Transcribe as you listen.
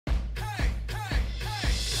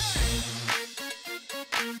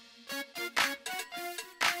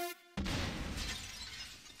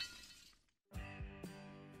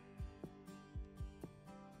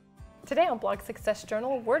Today on Blog Success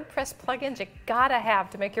Journal, WordPress plugins you gotta have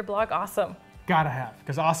to make your blog awesome. Gotta have,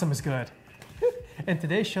 because awesome is good. And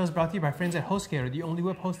today's show is brought to you by friends at HostGator, the only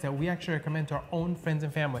web host that we actually recommend to our own friends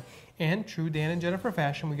and family. And true Dan and Jennifer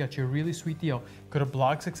fashion, we got you a really sweet deal. Go to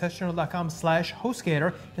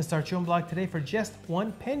blogsuccessjournal.com/HostGator and start your own blog today for just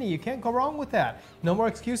 $1. You can't go wrong with that. No more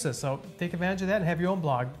excuses, so take advantage of that and have your own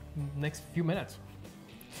blog in the next few minutes.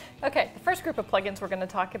 Okay, the first group of plugins we're going to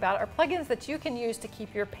talk about are plugins that you can use to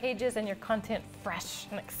keep your pages and your content fresh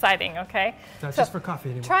and exciting, okay? That's just for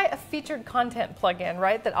coffee anymore. Try a featured content plugin,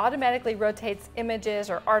 right, that automatically rotates images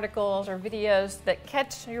or articles or videos that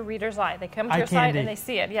catch your reader's eye. They come to your site and they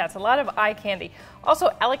see it. Yeah, it's a lot of eye candy.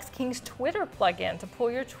 Also, Alex King's Twitter plugin to pull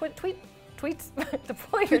your tweets. To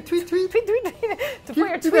pull your tweets. Do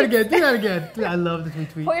that again. I love the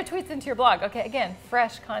tweet. Pull your tweets into your blog. Okay, again,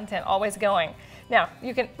 fresh content, always going. Now,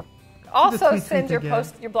 you can also send your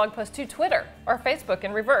blog post to Twitter or Facebook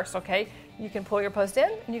in reverse, okay? You can pull your post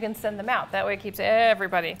in and you can send them out. That way it keeps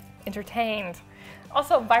everybody entertained.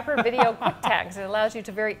 Also, Viper Video Quick Tags. It allows you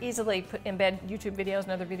to very easily embed YouTube videos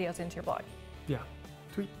and other videos into your blog. Yeah.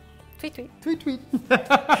 Tweet. Tweet.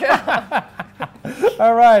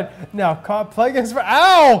 All right. Now, plugins for...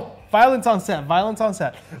 Ow! Violence on set.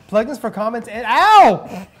 Plugins for comments and...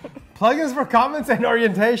 Ow! Plugins for comments and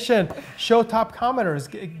orientation. Show top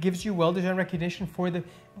commenters. It gives you well-designed recognition for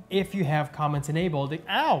if you have comments enabled.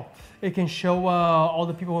 Ow! It can show all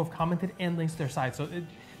the people who have commented and links to their site. So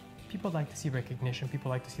people like to see recognition. People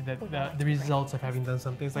like to see that the results of having done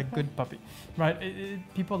something. It's like good puppy, right?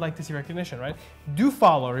 People like to see recognition, right? Do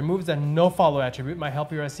follow removes that no follow attribute. Might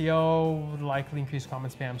help your SEO. Likely increase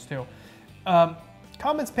comment spams too.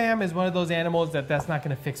 Comment spam is one of those animals that's not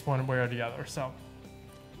going to fix one way or the other. So.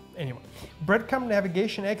 Anyway, breadcrumb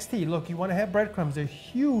navigation XT. Look, you want to have breadcrumbs. They're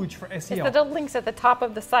huge for SEO. It's the little links at the top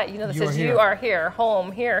of the site. You know, that says you are here,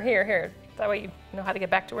 home, here. That way you know how to get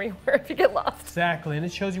back to where you were if you get lost. Exactly, and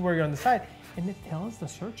it shows you where you're on the site. And it tells the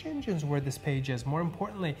search engines where this page is. More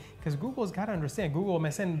importantly, because Google's got to understand, Google,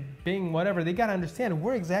 MSN, Bing, whatever, they got to understand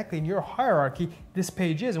where exactly in your hierarchy this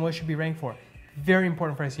page is and what it should be ranked for. Very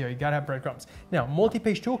important for SEO. You gotta have breadcrumbs. Now,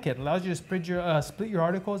 multi-page toolkit allows you to split your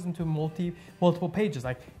articles into multiple pages.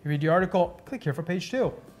 Like you read your article, click here for page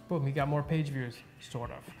 2. Boom, you got more page views. Sort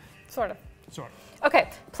of. Okay,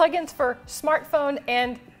 plugins for smartphone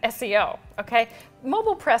and SEO. Okay,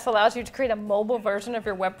 WordPress allows you to create a mobile version of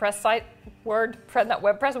your WordPress site.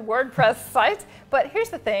 WordPress site. But here's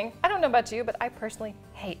the thing. I don't know about you, but I personally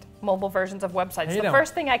hate mobile versions of websites. The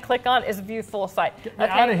first thing I click on is view full site. Get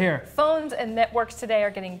out of here. Phones and networks today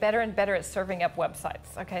are getting better and better at serving up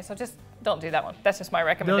websites. Okay, so just don't do that one. That's just my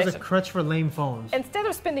recommendation. There's a crutch for lame phones. Instead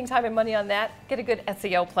of spending time and money on that, get a good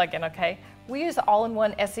SEO plugin, okay? We use the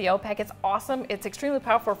all-in-one SEO pack. It's awesome. It's extremely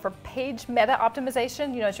powerful for page meta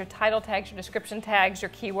optimization. You know, it's your title tags, your description tags, your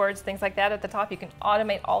keywords, things like that at the top. You can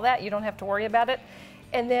automate all that. You don't have to worry about it.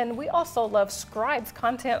 And then we also love Scribe's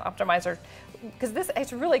Content Optimizer because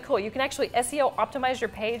it's really cool. You can actually SEO optimize your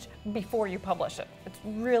page before you publish it. It's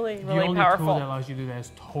really powerful. The only tool that allows you to do that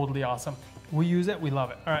is totally awesome. We use it, we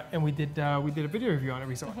love it. All right, and we did a video review on it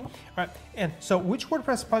recently. All right, and so which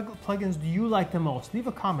WordPress plugins do you like the most? Leave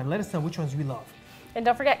a comment. Let us know which ones we love. And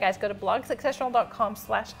don't forget, guys, go to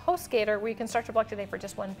blogsuccessjournal.com/HostGator where you can start your blog today for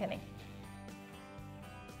just $1.